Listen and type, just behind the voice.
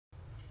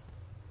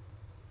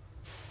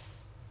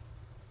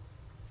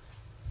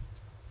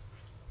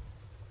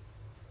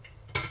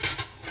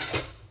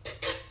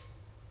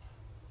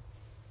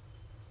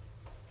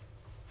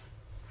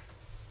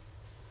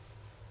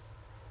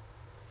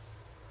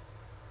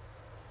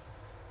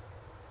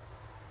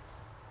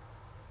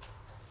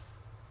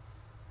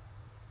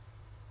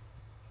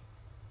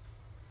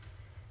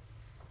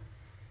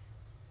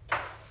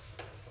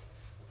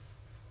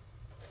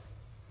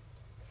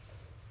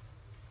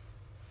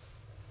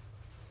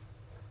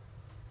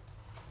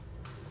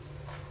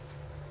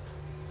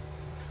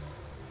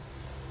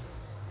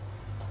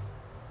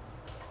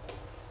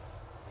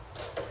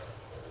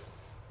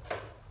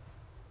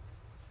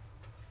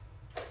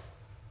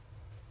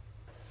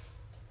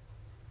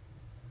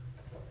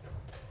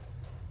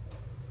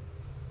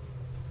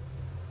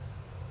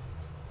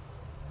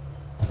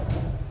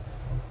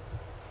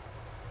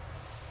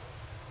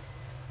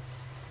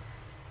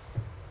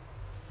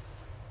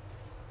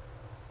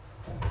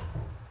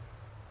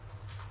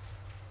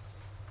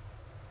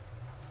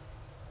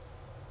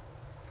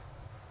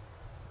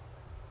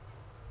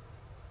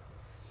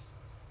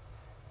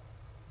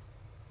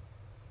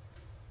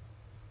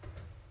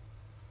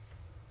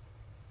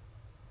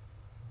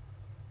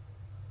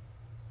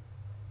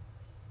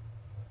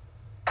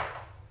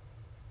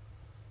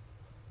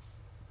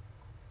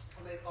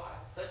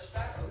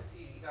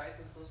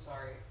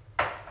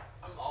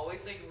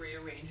always like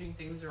rearranging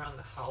things around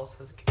the house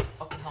because it can't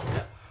fucking help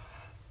it.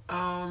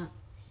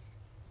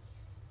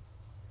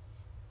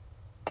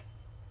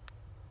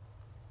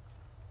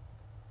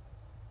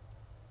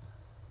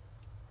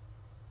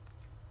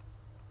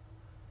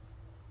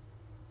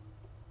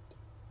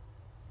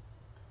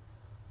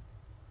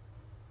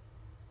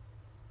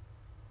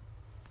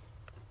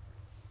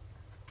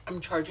 I'm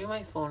charging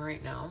my phone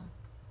right now.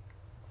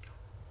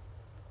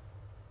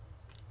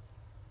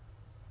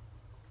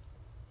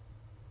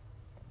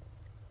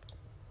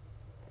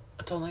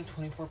 It's only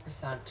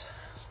 24%.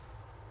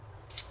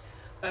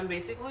 I'm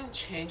basically going to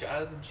change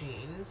out of the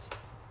jeans.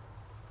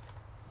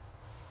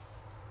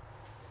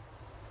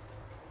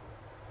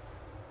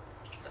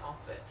 The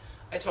outfit.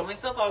 I told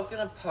myself I was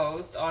going to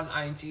post on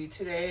IG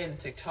today and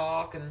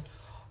TikTok and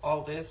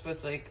all this, but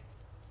it's like,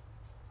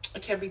 I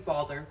can't be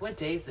bothered. What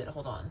day is it?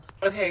 Hold on.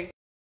 Okay.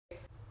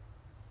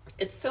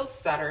 It's still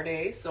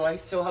Saturday, so I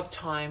still have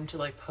time to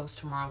like post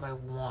tomorrow if I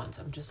want.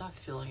 I'm just not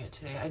feeling it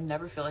today. I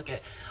never feel like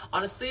it.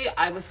 Honestly,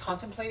 I was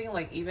contemplating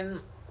like even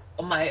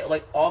my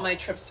like all my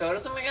trips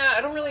photos. I'm like,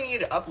 I don't really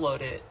need to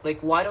upload it. Like,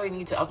 why do I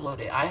need to upload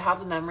it? I have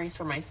the memories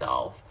for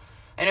myself.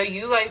 I know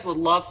you guys would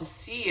love to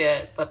see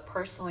it, but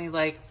personally,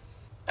 like,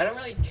 I don't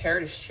really care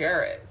to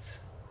share it.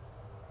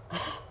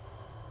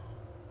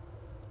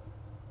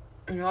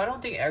 You know, I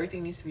don't think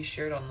everything needs to be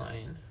shared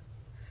online.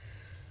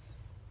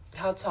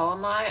 How tall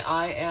am I?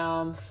 I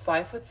am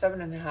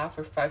 5'7.5"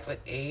 or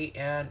 5'8",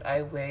 and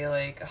I weigh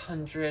like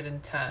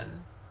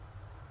 110.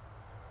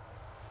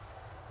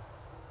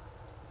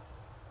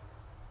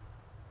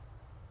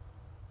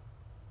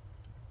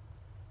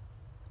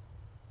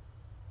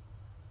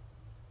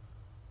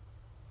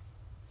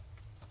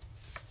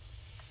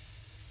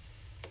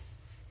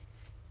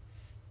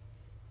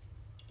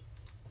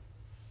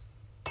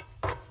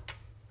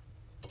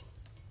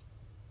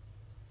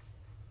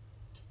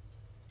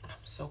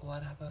 So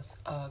glad I have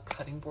a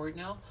cutting board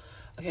now.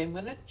 Okay, I'm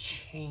gonna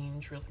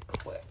change really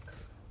quick.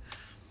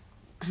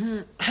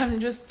 I'm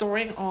just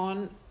throwing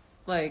on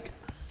like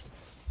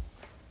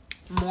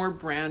more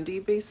brandy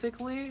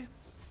basically.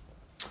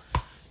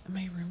 And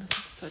my room is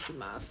like such a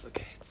mess.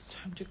 Okay, it's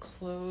time to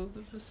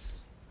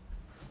close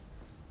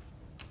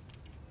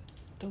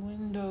the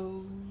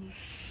windows.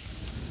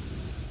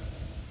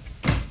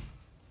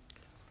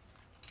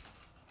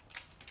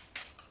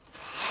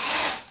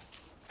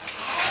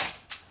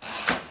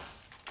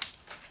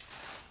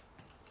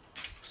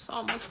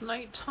 Almost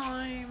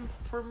nighttime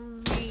for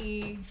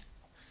me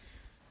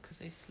because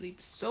I sleep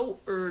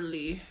so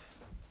early.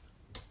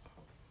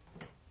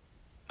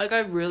 Like, I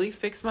really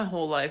fixed my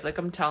whole life. Like,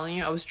 I'm telling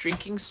you, I was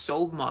drinking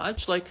so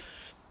much. Like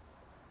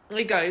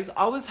guys,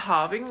 I was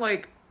having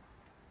like,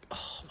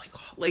 oh my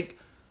god, like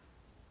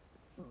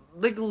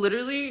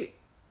literally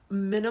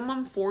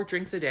minimum 4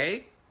 drinks a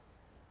day.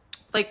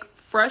 Like,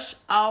 fresh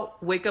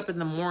out, wake up in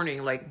the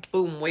morning, like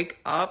boom, wake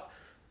up,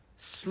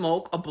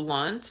 smoke a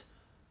blunt,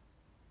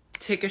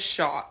 take a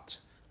shot.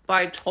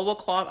 By 12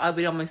 o'clock, I'll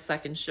be on my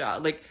second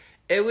shot. Like,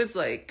 it was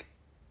like,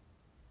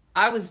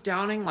 I was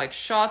downing like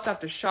shots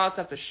after shots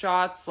after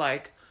shots,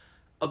 like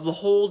of the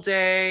whole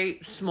day,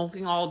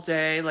 smoking all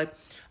day. Like,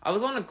 I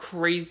was on a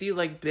crazy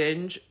like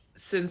binge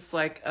since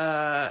like,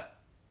 I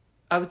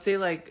would say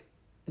like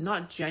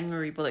not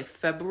January, but like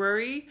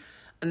February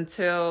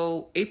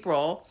until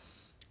April.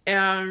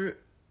 And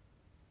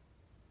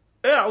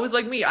yeah, it was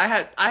like me. I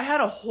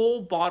had a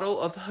whole bottle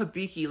of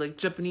Hibiki, like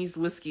Japanese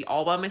whiskey,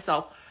 all by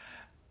myself.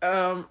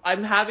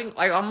 I'm having,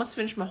 I almost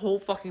finished my whole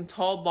fucking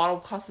tall bottle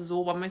of Casa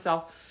Azul by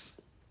myself.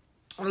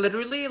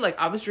 Literally, like,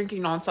 I was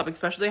drinking nonstop.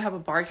 Especially, I have a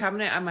bar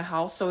cabinet at my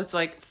house, so it's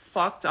like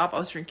fucked up. I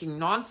was drinking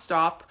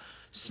nonstop,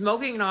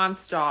 smoking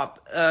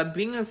nonstop,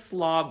 being a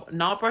slob,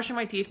 not brushing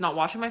my teeth, not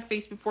washing my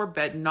face before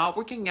bed, not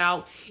working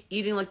out,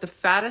 eating like the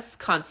fattest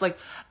cunts. Like,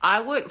 I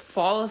would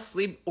fall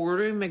asleep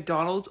ordering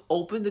McDonald's,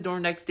 open the door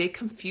next day,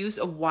 confused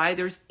of why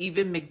there's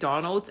even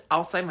McDonald's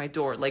outside my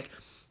door. Like,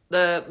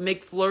 the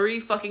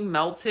McFlurry fucking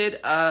melted,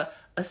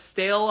 a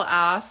stale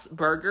ass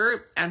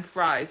burger and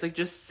fries, like,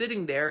 just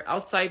sitting there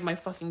outside my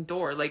fucking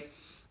door. Like,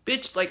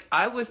 bitch, like,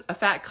 I was a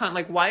fat cunt.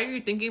 Like, why are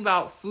you thinking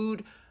about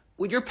food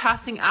when you're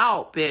passing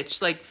out,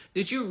 bitch? Like,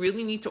 did you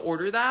really need to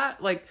order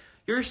that? Like,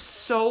 you're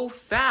so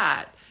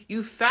fat.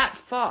 You fat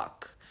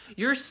fuck.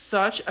 You're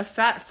such a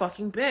fat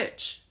fucking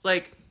bitch.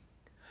 Like,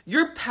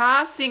 you're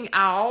passing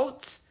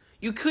out.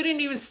 You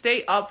couldn't even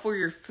stay up for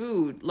your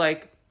food.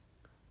 Like,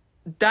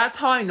 that's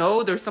how I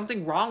know there's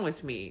something wrong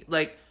with me.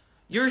 Like,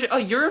 you're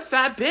a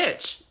fat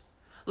bitch.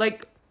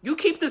 Like, you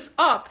keep this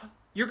up,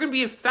 you're gonna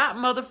be a fat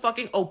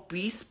motherfucking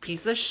obese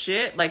piece of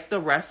shit like the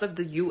rest of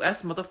the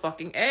US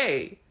motherfucking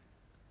A.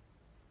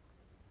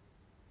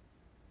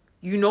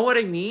 You know what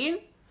I mean?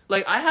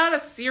 Like, I had a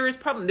serious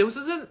problem. This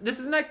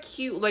isn't that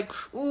cute. Like,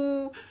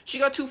 ooh, she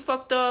got too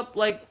fucked up.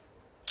 Like,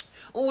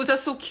 oh,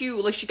 that's so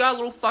cute. Like, she got a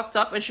little fucked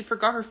up and she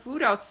forgot her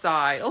food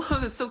outside. Oh,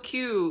 that's so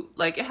cute.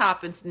 Like, it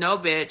happens. No,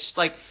 bitch.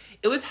 Like,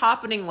 it was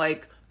happening,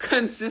 like,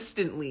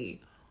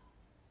 consistently.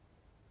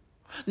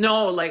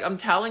 No, like, I'm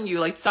telling you,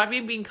 like, stop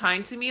being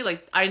kind to me.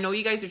 Like, I know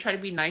you guys are trying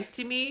to be nice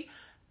to me.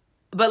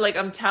 But like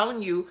I'm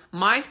telling you,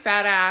 my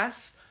fat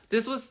ass,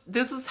 this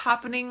was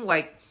happening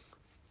like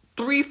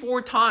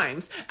 3-4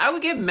 times. I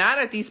would get mad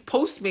at these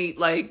Postmate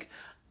like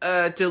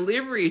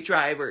delivery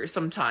drivers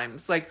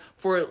sometimes, like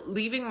for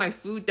leaving my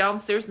food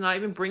downstairs and not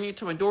even bringing it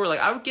to my door. Like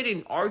I would get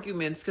in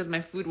arguments because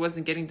my food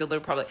wasn't getting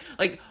delivered properly.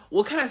 Like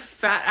what kind of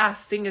fat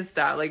ass thing is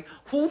that? Like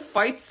who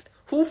fights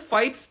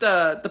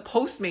the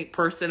Postmate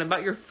person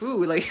about your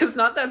food? Like it's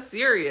not that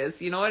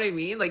serious, you know what I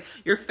mean? Like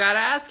your fat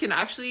ass can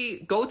actually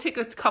go take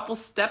a couple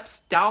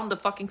steps down the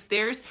fucking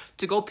stairs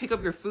to go pick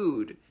up your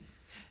food.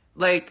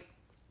 Like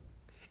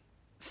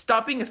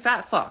stop being a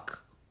fat fuck.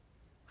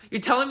 You're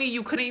telling me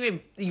you're not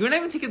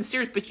even taking it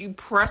serious, but you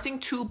pressing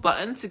 2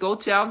 buttons to go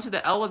down to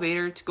the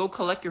elevator to go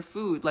collect your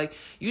food. Like,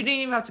 you didn't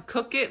even have to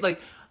cook it. Like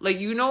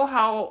you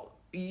know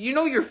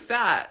you're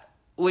fat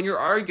when you're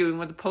arguing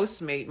with the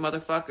Postmate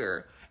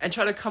motherfucker and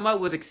try to come up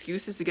with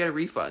excuses to get a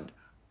refund.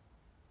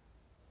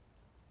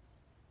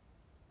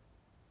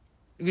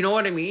 You know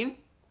what I mean?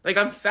 Like,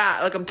 I'm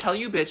fat. Like, I'm telling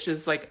you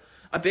bitches, like,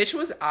 a bitch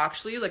was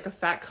actually, like, a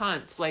fat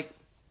cunt. Like,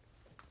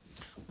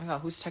 oh my God,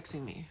 who's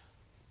texting me?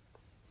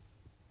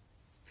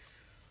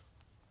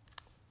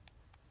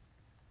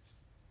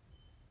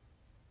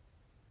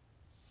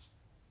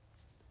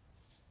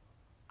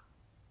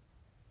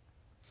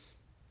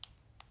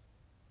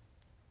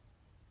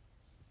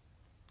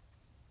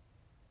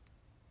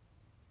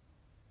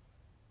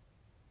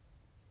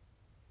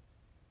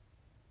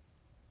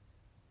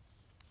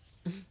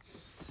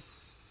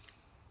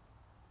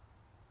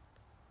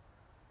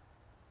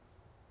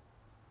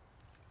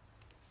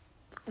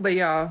 But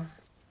yeah,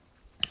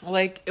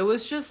 like it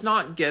was just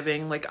not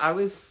giving. Like I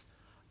was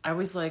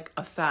like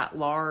a fat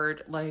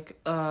lard. Like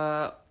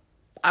I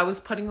was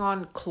putting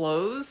on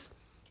clothes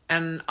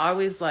and I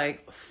was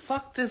like,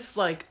 fuck this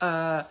like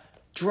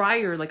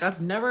dryer. Like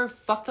I've never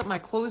fucked up my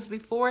clothes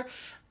before.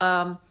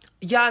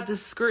 Yeah, the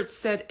skirt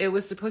said it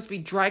was supposed to be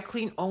dry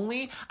clean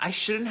only. I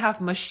shouldn't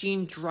have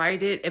machine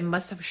dried it. It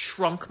must have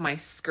shrunk my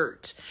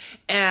skirt.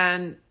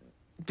 And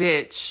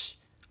bitch,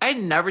 I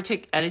never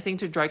take anything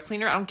to dry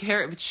cleaner. I don't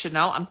care if it's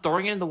Chanel. I'm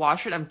throwing it in the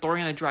washer and I'm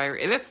throwing it in the dryer.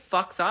 If it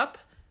fucks up,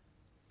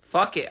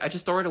 fuck it. I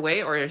just throw it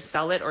away or I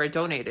sell it or I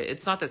donate it.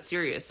 It's not that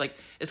serious. Like,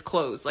 it's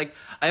clothes. Like,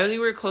 I only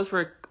wear clothes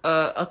for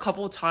a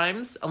couple of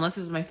times unless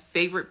it's my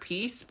favorite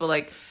piece. But,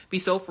 like, be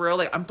so for real.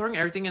 Like, I'm throwing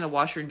everything in the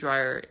washer and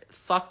dryer.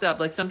 Fucked up.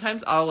 Like,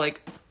 sometimes I'll,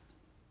 like,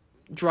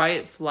 dry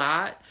it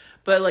flat.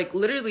 But, like,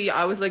 literally,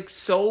 I was, like,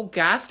 so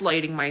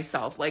gaslighting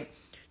myself. Like,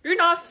 you're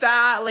not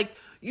fat. Like,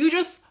 you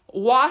just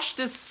wash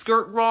this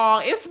skirt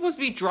wrong. It's supposed to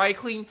be dry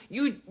clean.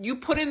 You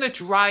put in the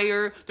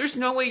dryer. There's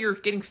no way you're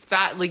getting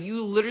fat. Like,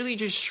 you literally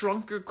just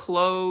shrunk your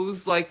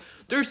clothes. Like,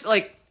 there's,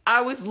 like, I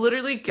was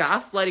literally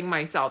gaslighting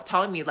myself,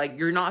 telling me, like,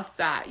 you're not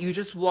fat. You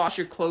just wash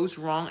your clothes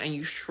wrong and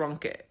you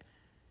shrunk it.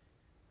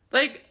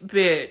 Like,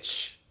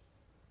 bitch.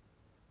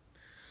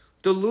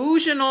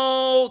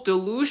 Delusional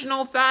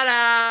fat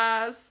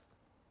ass.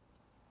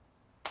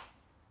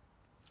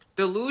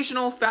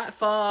 Delusional fat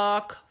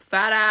fuck.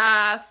 Fat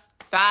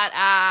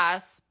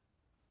ass,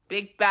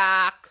 big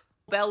back,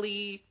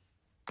 belly.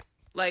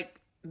 Like,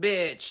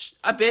 bitch.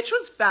 A bitch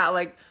was fat.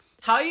 Like,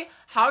 how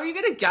are you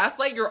gonna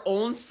gaslight your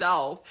own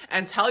self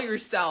and tell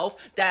yourself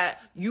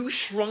that you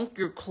shrunk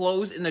your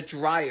clothes in the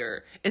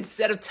dryer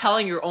instead of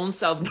telling your own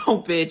self,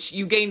 no, bitch,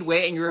 you gained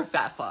weight and you're a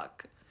fat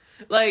fuck?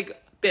 Like,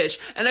 bitch.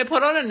 And I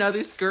put on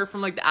another skirt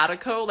from, like, the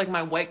Attico, like,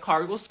 my white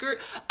cargo skirt.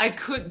 I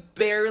could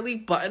barely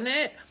button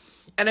it.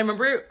 And I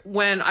remember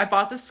when I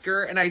bought the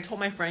skirt and I told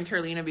my friend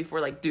Carolina before,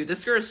 like, dude,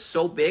 this skirt is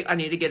so big, I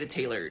need to get it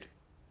tailored.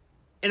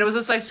 And it was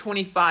a size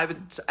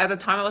 25. At the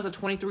time, I was a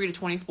 23 to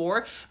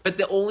 24. But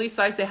the only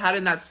size they had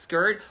in that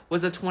skirt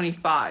was a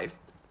 25.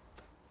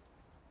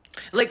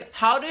 Like,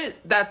 how did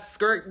that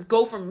skirt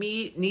go from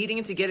me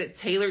needing to get it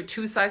tailored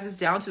 2 sizes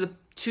down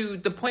to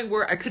the point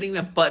where I couldn't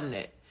even button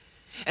it?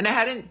 And I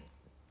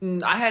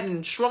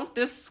hadn't shrunk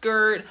this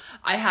skirt.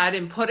 I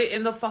hadn't put it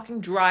in the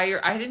fucking dryer.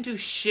 I didn't do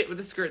shit with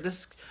the skirt.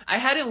 I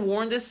hadn't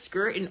worn this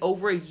skirt in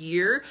over a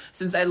year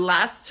since I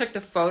last took the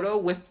photo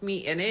with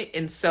me in it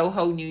in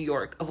Soho, New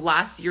York of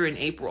last year in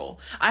April.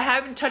 I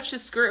haven't touched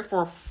this skirt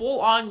for a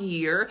full-on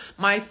year.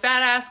 My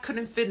fat ass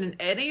couldn't fit in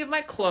any of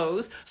my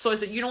clothes. So I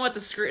said, you know what? The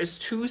skirt is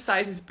 2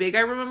 sizes big, I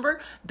remember.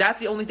 That's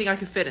the only thing I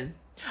could fit in.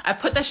 I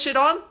put that shit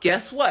on.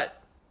 Guess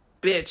what?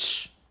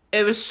 Bitch.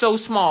 It was so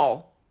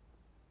small.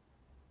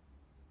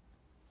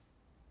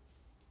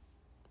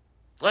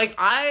 Like,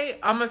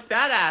 I'm a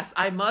fat ass.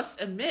 I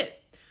must admit,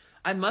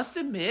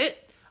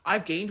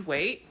 I've gained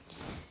weight.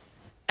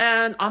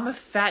 And I'm a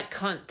fat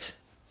cunt.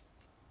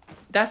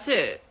 That's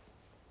it.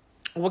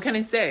 What can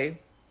I say?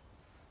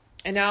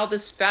 And now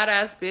this fat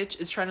ass bitch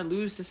is trying to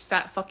lose this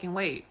fat fucking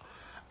weight.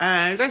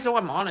 And you guys know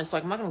I'm honest.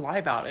 Like, I'm not gonna lie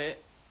about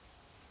it.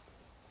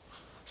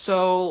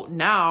 So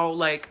now,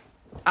 like,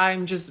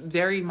 I'm just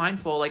very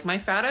mindful. Like, my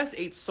fat ass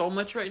ate so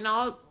much right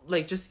now.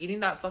 Like, just eating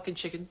that fucking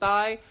chicken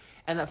thigh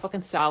and that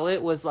fucking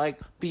salad was, like,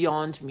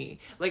 beyond me.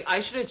 Like,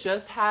 I should have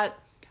just had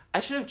I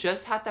should have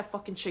just had that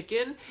fucking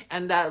chicken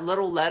and that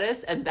little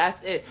lettuce, and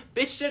that's it.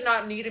 Bitch did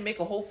not need to make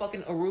a whole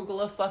fucking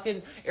arugula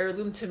fucking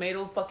heirloom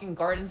tomato fucking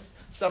garden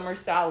summer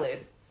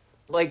salad.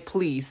 Like,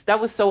 please. That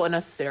was so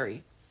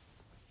unnecessary.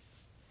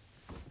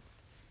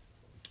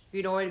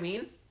 You know what I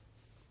mean?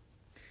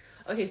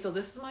 Okay, so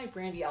this is my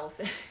Brandy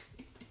outfit.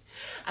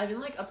 I've been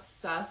like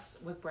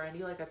obsessed with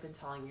Brandy, like I've been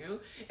telling you.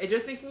 It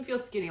just makes me feel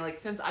skinny. Like,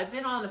 since I've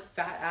been on a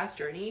fat ass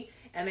journey,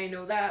 and I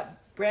know that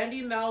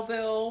Brandy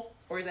Melville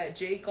or that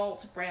J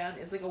Galt brand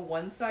is like a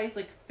one size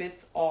like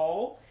fits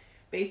all,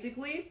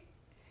 basically.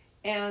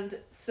 And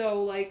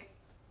so like,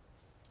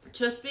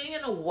 just being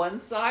in a one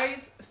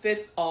size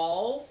fits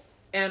all,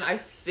 and I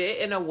fit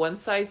in a one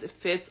size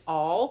fits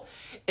all,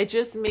 it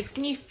just makes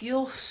me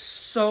feel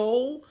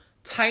so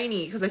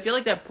tiny, because I feel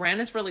like that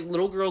brand is for like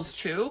little girls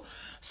too.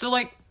 So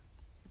like,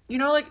 you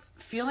know, like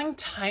feeling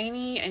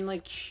tiny and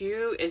like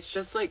cute, it's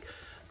just like,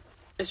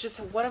 it's just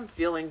what I'm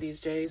feeling these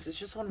days. It's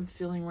just what I'm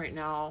feeling right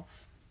now.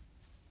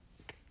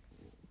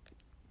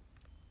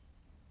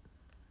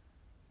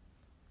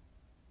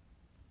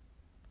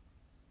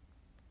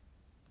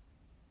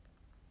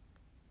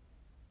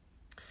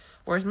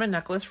 Where's my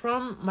necklace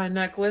from? My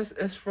necklace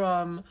is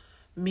from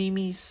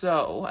Mimi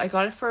So. I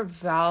got it for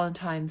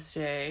Valentine's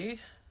Day.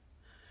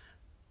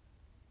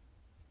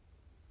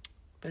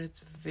 But it's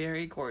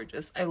very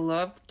gorgeous. I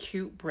love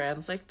cute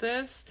brands like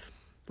this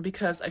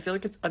because I feel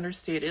like it's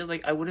understated.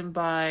 Like, I wouldn't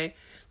buy,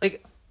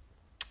 like,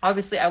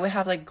 obviously I would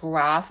have like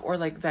Graf or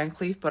like Van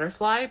Cleef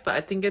Butterfly, but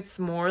I think it's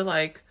more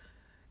like,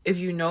 if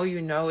you know,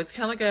 you know. It's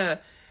kind of like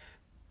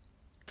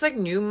it's like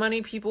new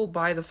money people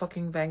buy the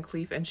fucking Van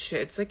Cleef and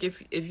shit. It's like,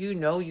 if you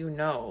know, you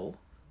know.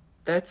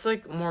 That's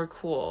like more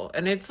cool.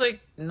 And it's like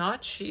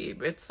not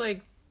cheap. It's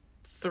like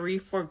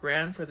 3-4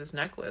 grand for this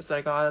necklace that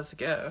I got as a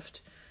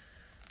gift.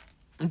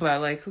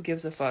 But like, who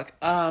gives a fuck?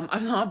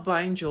 I'm not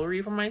buying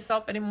jewelry for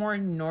myself anymore,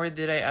 nor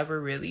did I ever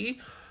really.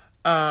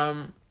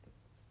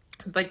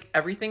 Like,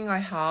 everything I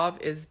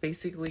have is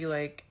basically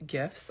like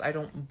gifts. I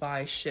don't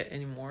buy shit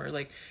anymore.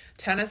 Like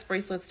tennis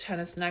bracelets,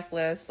 tennis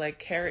necklace, like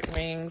carrot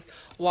rings,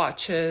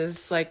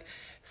 watches, like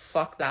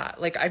fuck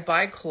that. Like, I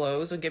buy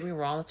clothes, don't get me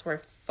wrong, that's where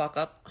I fuck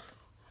up.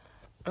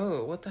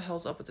 Oh, what the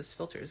hell's up with this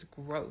filter? It's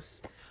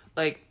gross.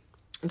 Like,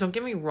 don't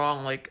get me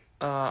wrong, like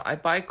I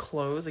buy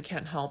clothes, I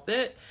can't help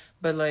it.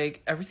 But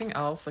like, everything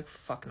else, like,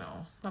 fuck no.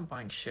 I'm not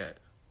buying shit.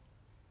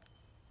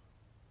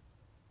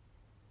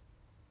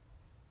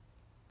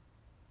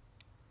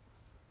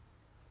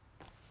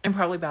 And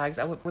probably bags.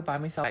 I would buy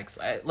myself bags.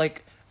 I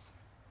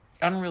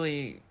don't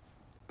really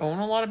own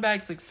a lot of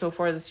bags. Like, so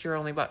far this year I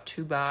only bought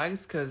 2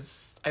 bags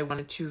because I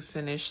wanted to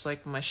finish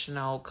like my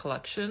Chanel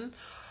collection.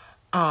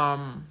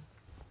 Of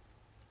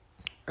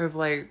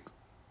like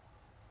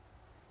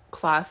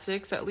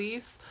classics at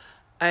least.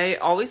 I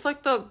always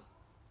like the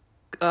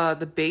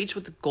beige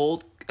with the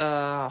gold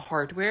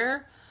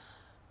hardware,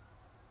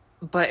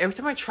 but every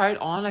time I try it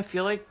on, I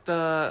feel like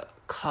the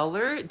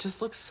color, it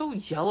just looks so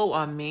yellow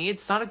on me.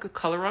 It's not a good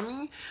color on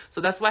me,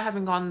 so that's why I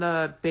haven't gone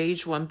the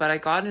beige one. But I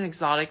got an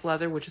exotic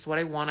leather, which is what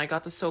I want. I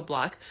got the So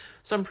Black,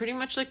 so I'm pretty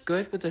much like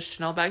good with the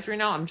Chanel bags right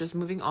now. I'm just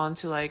moving on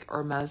to like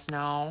Hermes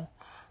now,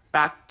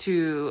 back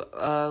to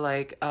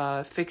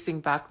fixing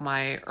back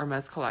my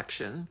Hermes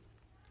collection.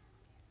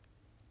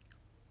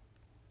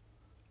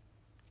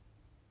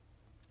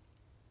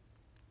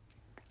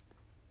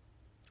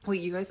 Wait,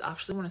 you guys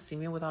actually want to see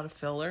me without a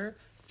filter?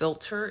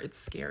 It's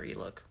scary.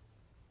 Look.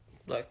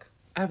 I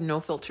have no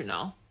filter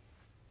now.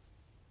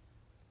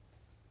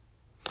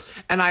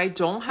 And I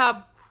told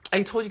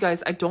you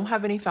guys, I don't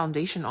have any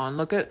foundation on.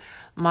 Look at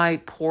my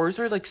pores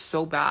are like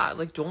so bad.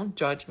 Like, don't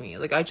judge me.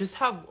 Like, I just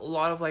have a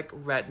lot of like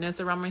redness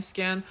around my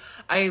skin.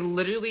 I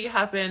literally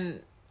have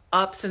been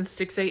up since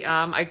 6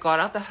 a.m. I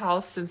got out the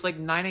house since like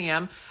 9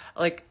 a.m.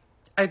 Like,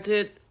 I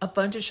did a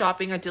bunch of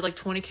shopping. I did like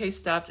 20K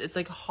steps. It's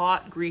like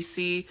hot,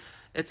 greasy.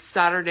 It's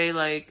Saturday.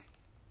 Like,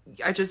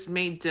 I just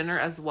made dinner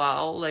as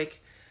well.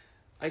 Like,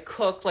 I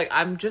cooked. Like,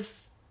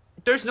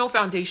 there's no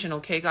foundation,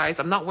 okay, guys?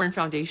 I'm not wearing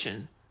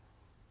foundation.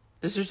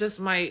 This is just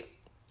my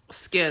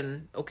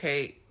skin,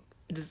 okay?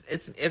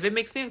 It's if it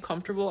makes me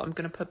uncomfortable, I'm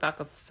gonna put back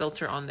a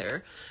filter on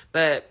there.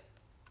 But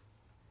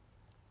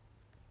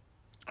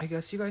I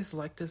guess you guys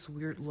like this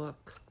weird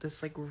look.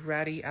 This like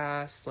ratty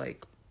ass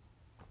like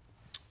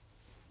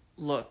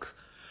look.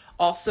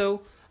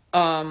 Also,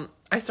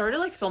 I started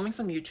like filming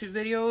some YouTube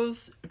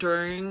videos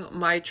during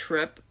my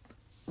trip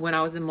when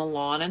I was in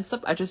Milan and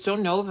stuff. I just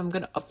don't know if I'm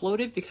gonna upload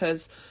it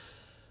because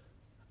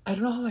I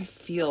don't know how I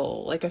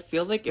feel. Like, I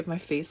feel like if my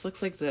face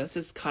looks like this,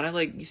 it's kind of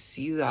like, you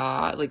see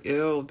that, like,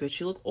 ew, bitch,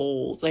 you look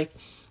old. Like,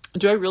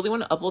 do I really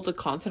want to upload the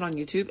content on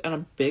YouTube on a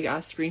big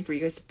ass screen for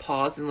you guys to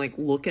pause and like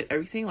look at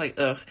everything? Like,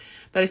 ugh.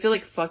 But I feel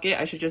like, fuck it,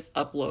 I should just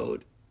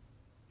upload.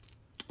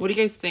 What do you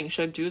guys think?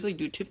 Should I do the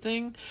YouTube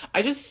thing?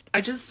 I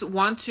just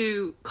want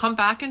to come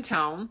back in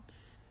town,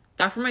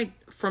 back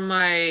from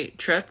my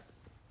trip,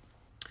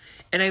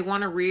 and I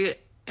want to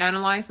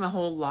reanalyze my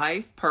whole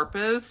life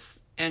purpose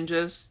and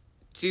just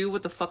do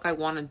what the fuck I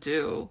want to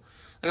do.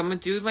 Like, I'm gonna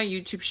do my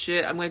YouTube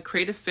shit. I'm gonna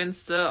create a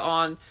Finsta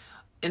on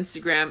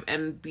Instagram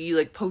and be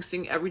like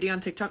posting every day on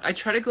TikTok. I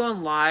try to go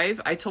on live.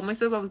 I told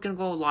myself I was gonna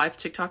go live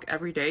TikTok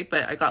every day,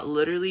 but I got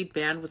literally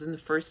banned within the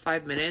first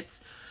 5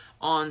 minutes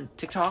on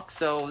TikTok,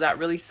 so that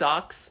really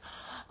sucks.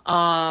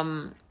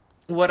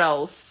 What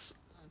else?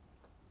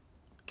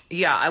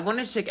 Yeah, I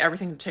wanted to take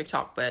everything to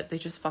TikTok, but they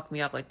just fucked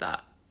me up like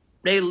that.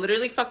 They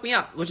literally fucked me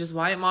up, which is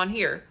why I'm on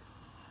here.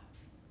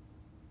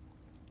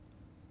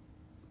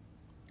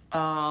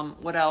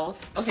 What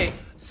else? Okay,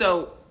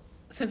 so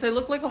since I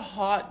look like a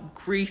hot,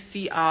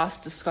 greasy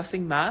ass,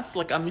 disgusting mess,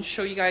 like I'm gonna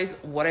show you guys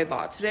what I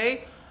bought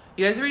today.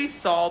 You guys already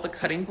saw the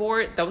cutting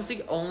board. That was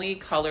the only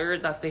color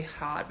that they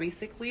had,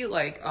 basically.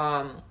 Like,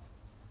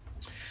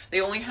 they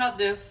only had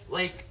this,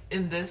 like,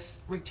 in this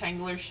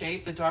rectangular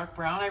shape, the dark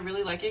brown. I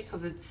really like it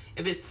because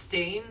if it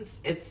stains,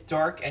 it's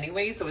dark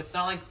anyway, so it's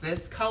not like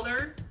this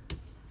color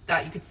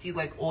that you could see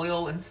like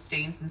oil and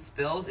stains and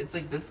spills. It's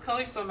like this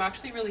color, so I'm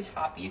actually really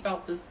happy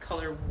about this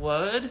color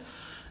wood.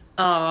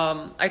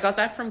 I got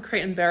that from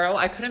Crate & Barrel.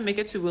 I couldn't make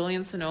it to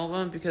Williams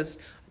Sonoma because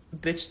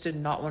bitch did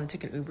not want to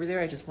take an Uber there.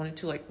 I just wanted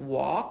to like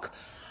walk.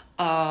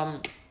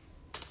 Hold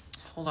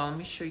on, let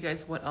me show you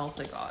guys what else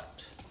I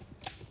got.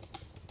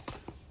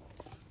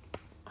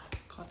 Oh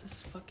god,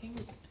 this fucking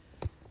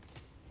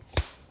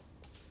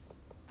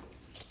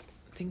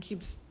thing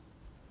keeps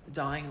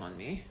dying on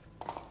me.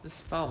 This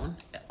phone,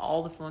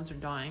 all the phones are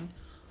dying.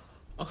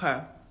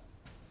 Okay,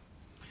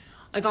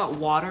 I got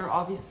water,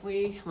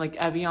 obviously, like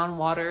Evian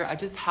water. I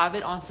just have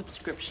it on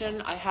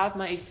subscription. I have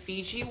my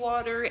Fiji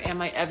water and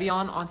my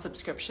Evian on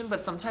subscription,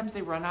 but sometimes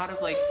they run out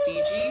of like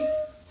Fiji,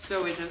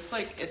 so it just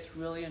like, it's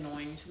really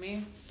annoying to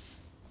me.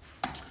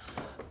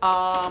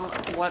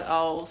 What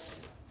else?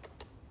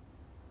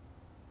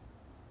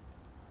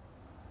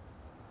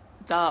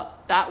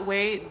 That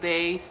way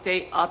they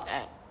stay up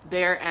at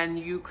there and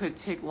you could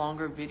take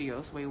longer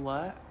videos. Wait,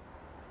 what?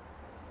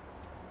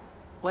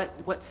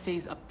 What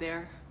stays up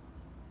there?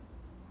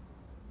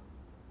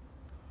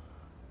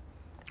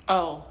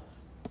 Oh.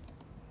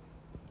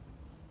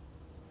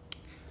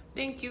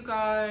 Thank you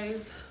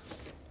guys.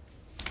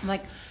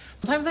 Like,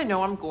 sometimes I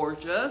know I'm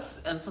gorgeous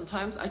and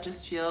sometimes I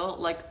just feel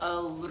like a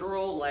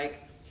literal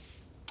like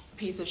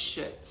piece of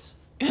shit.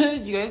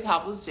 You guys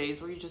have those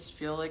days where you just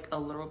feel like a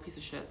literal piece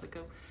of shit? Like,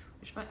 I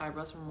wish my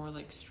eyebrows were more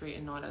like straight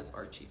and not as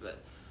archy, but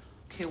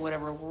okay,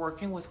 whatever. We're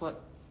working with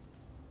what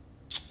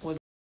was